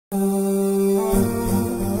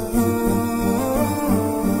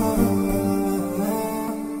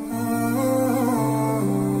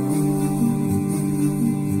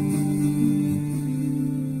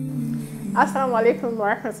alaikum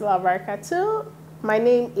wa rahmatullahi wa barakatuh. My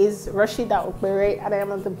name is Rasheedah Opere and I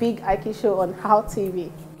am on the Big IQ Show on How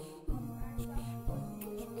TV.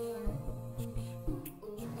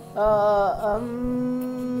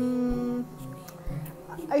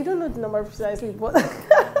 I don't know the number precisely, but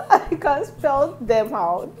I can't spell them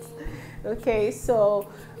out. Okay, so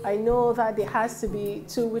I know that there has to be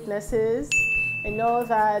 2 witnesses. I know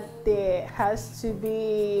that there has to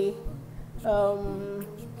be,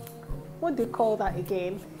 what do you call that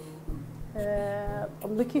again?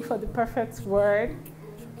 I'm looking for the perfect word.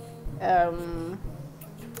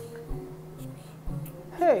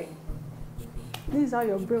 Hey, this is how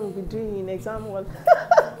your brain will be doing in exam 1.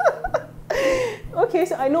 Okay,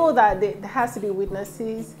 so I know that there has to be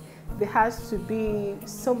witnesses. There has to be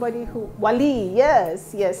somebody who, wali,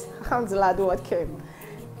 yes, alhamdulillah, the word came.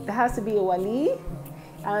 There has to be a wali,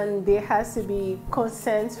 and there has to be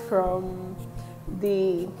consent from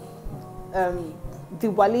the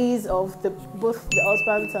walis of both the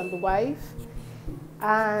husband and the wife,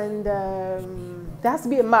 and there has to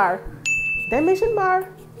be a mar. Did I mention mar?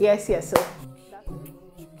 Yes. So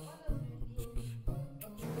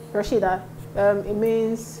Rasheedah, it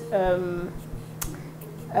means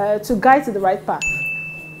to guide to the right path.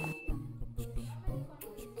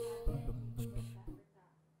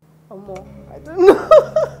 I don't know.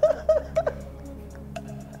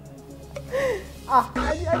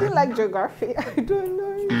 I didn't like geography. I don't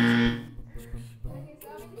know it.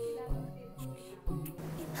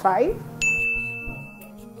 5.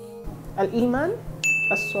 Al-Iman,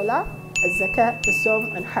 As-Salah, Al-Zakah,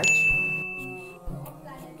 As-Sawm, and Hajj.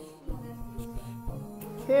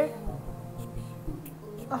 Here.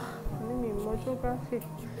 I mean more geography.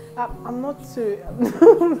 I'm not too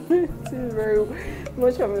very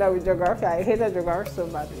much familiar with geography. I hated geography so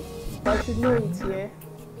badly. But I should know it here.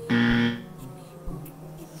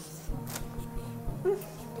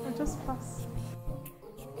 I just pass.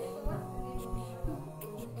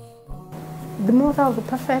 The mother of the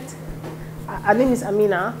prophet. Her name is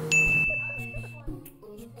Amina.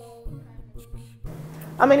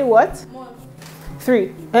 How many what?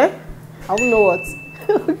 3. Eh? I don't know what.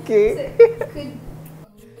 Okay.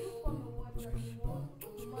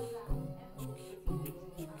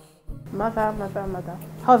 Mother.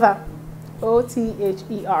 Other.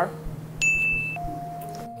 O-T-H-E-R.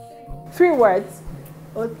 3 words.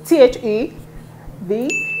 T-H-E, the,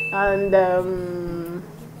 and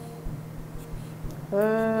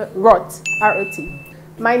rot, R-O-T.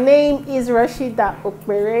 My name is Rasheedah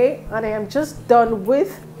Opere, and I am just done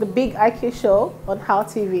with the Big IQ Show on How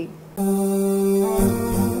TV.